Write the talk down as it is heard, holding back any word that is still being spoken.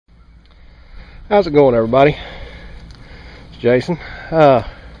How's it going, everybody? It's Jason.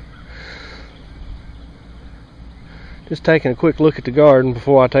 Just taking a quick look at the garden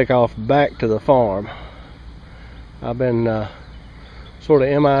before I take off back to the farm. I've been sort of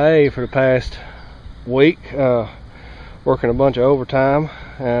MIA for the past week, working a bunch of overtime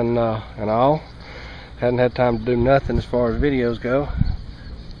and all. Hadn't had time to do nothing as far as videos go.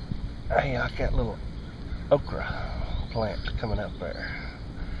 Hey, I got little okra plants coming up there.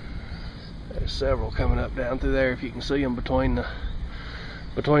 There's several coming up down through there if you can see them between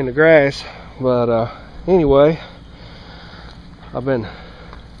the grass. But anyway, I've been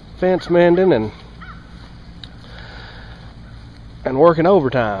fence mending and working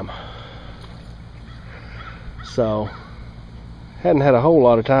overtime, so hadn't had a whole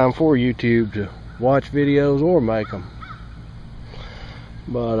lot of time for YouTube to watch videos or make them.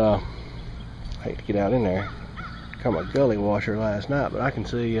 But I hate to get out in there. Caught my gully washer last night, but I can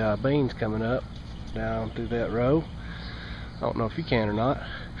see beans coming up down through that row. I don't know if you can or not,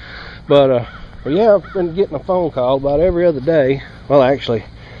 but yeah, I've been getting a phone call about every other day. Well, actually,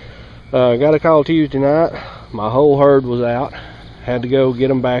 got a call Tuesday night. My whole herd was out. Had to go get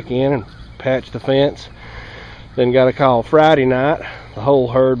them back in and patch the fence. Then got a call Friday night. The whole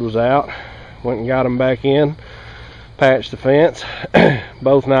herd was out. Went and got them back in, patched the fence.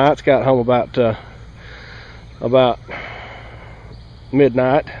 Both nights. Got home about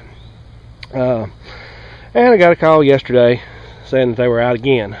midnight. And I got a call yesterday saying that they were out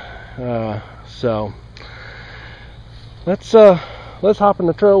again. So let's hop in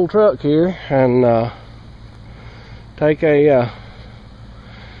the old truck here and take a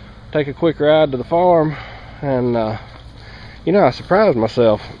quick ride to the farm. And you know, I surprised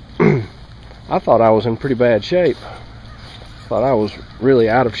myself. I thought I was in pretty bad shape. Thought I was really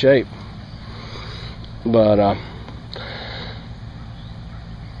out of shape. But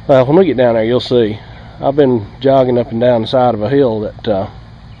well, when we get down there, you'll see. I've been jogging up and down the side of a hill that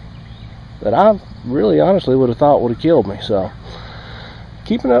I really honestly would have thought would have killed me. So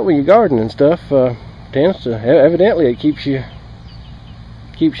keeping up with your garden and stuff tends to, evidently it keeps you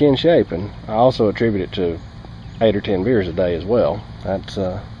in shape. And I also attribute it to 8 or 10 beers a day as well. That's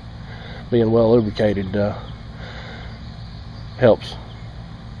being well lubricated helps,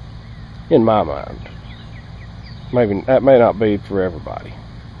 in my mind. Maybe that may not be for everybody,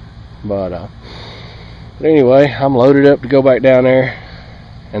 but anyway, I'm loaded up to go back down there,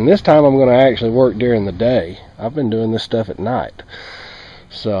 and this time I'm going to actually work during the day. I've been doing this stuff at night.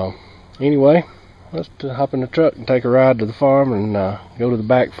 So anyway, let's hop in the truck and take a ride to the farm and go to the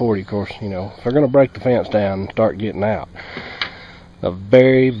back 40. Of course, you know, if they're going to break the fence down and start getting out, the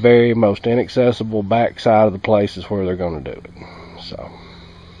very, very most inaccessible back side of the place is where they're going to do it. So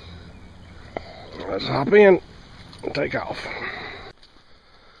let's hop in and take off.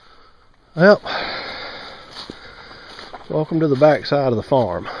 Well, welcome to the back side of the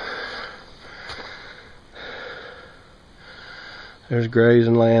farm. There's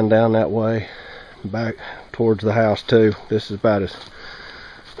grazing land down that way, back towards the house too. This is about as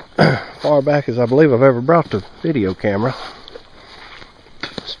far back as I believe I've ever brought the video camera.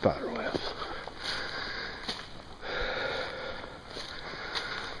 Spider webs.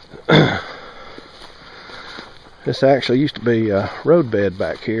 This actually used to be a road bed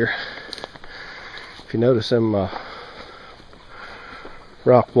back here. If you notice them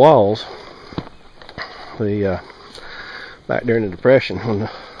rock walls, back during the Depression, when the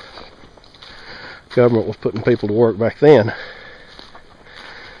government was putting people to work back then,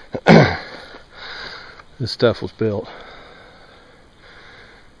 this stuff was built.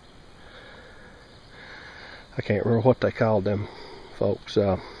 I can't remember what they called them folks,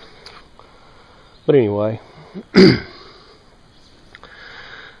 but anyway.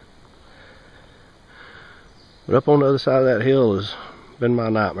 But up on the other side of that hill has been my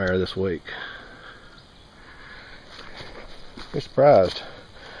nightmare this week. You're surprised.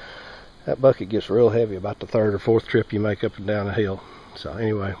 That bucket gets real heavy about the 3rd or 4th trip you make up and down the hill. So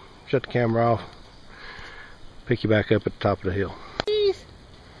anyway, shut the camera off, pick you back up at the top of the hill. Is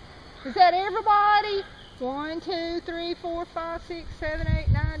that everybody? 1, 2, 3, 4, 5, 6, 7,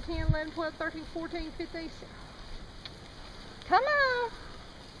 8, 9, 10, 11, 12, 13, 14, 15, 16. Come on.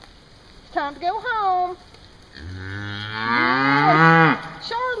 It's time to go home. Yes.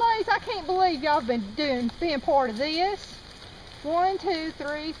 Charlotte, I can't believe y'all been being part of this. 1, 2,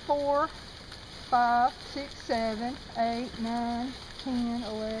 3, 4, 5, 6, 7, 8, 9, 10,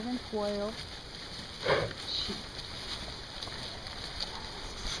 11, 12. Shoot.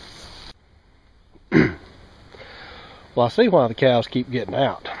 Well, I see why the cows keep getting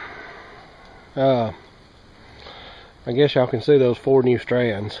out. I guess y'all can see those 4 new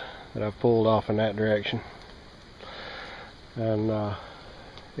strands. that I've pulled off in that direction. And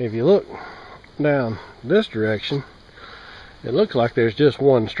if you look down this direction, it looks like there's just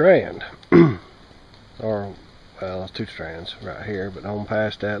one strand. Or, well, there's two strands right here, but on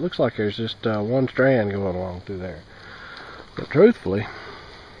past that, it looks like there's just one strand going along through there. But truthfully,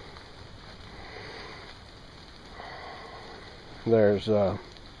 there's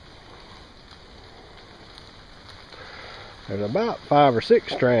about 5 or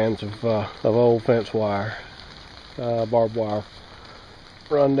 6 strands of old fence wire, barbed wire,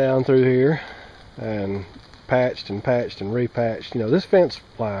 run down through here and patched and repatched. You know, this fence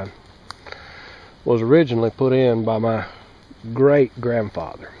line was originally put in by my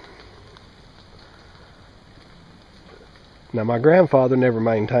great-grandfather. Now, my grandfather never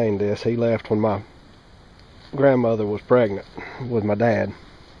maintained this. He left when my grandmother was pregnant with my dad.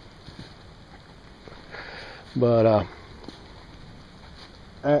 But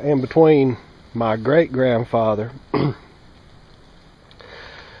in between my great-grandfather,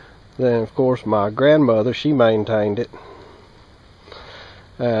 then of course my grandmother, she maintained it.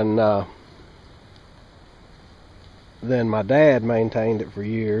 And then my dad maintained it for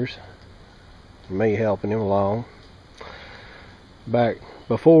years, me helping him along. Back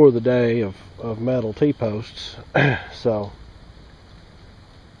before the day of metal T-posts. So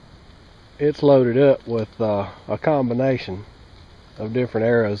it's loaded up with a combination of different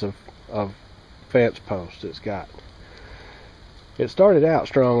eras of fence posts it's got. It started out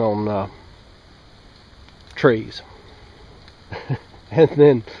strong on trees. And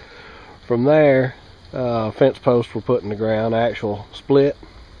then from there, fence posts were put in the ground, actual split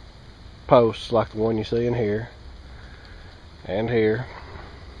posts like the one you see in here and here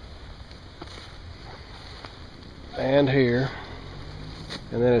and here.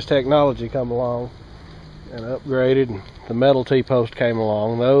 And then as technology come along and upgraded, and the metal T-post came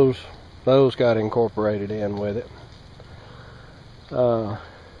along, those got incorporated in with it. But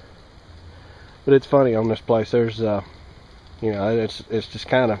it's funny on this place. There's you know, it's just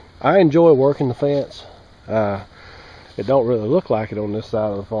kind of, I enjoy working the fence. It don't really look like it on this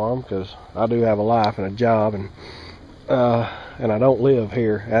side of the farm because I do have a life and a job, and I don't live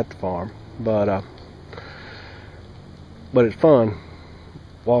here at the farm. But it's fun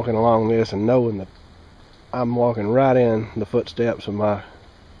walking along this and knowing that I'm walking right in the footsteps of my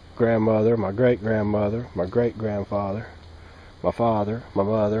grandmother, my great-grandmother, my great-grandfather, my father, my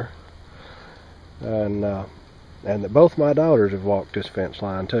mother, and that both my daughters have walked this fence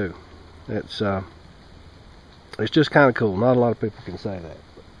line too. It's just kind of cool. Not a lot of people can say that.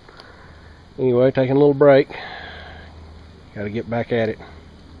 Anyway, taking a little break. Got to get back at it.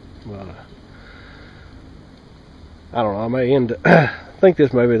 I don't know. I may end. I think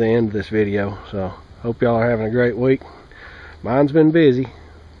this may be the end of this video. So hope y'all are having a great week. Mine's been busy.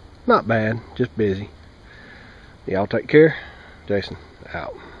 Not bad, just busy. Y'all take care. Jason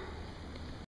out.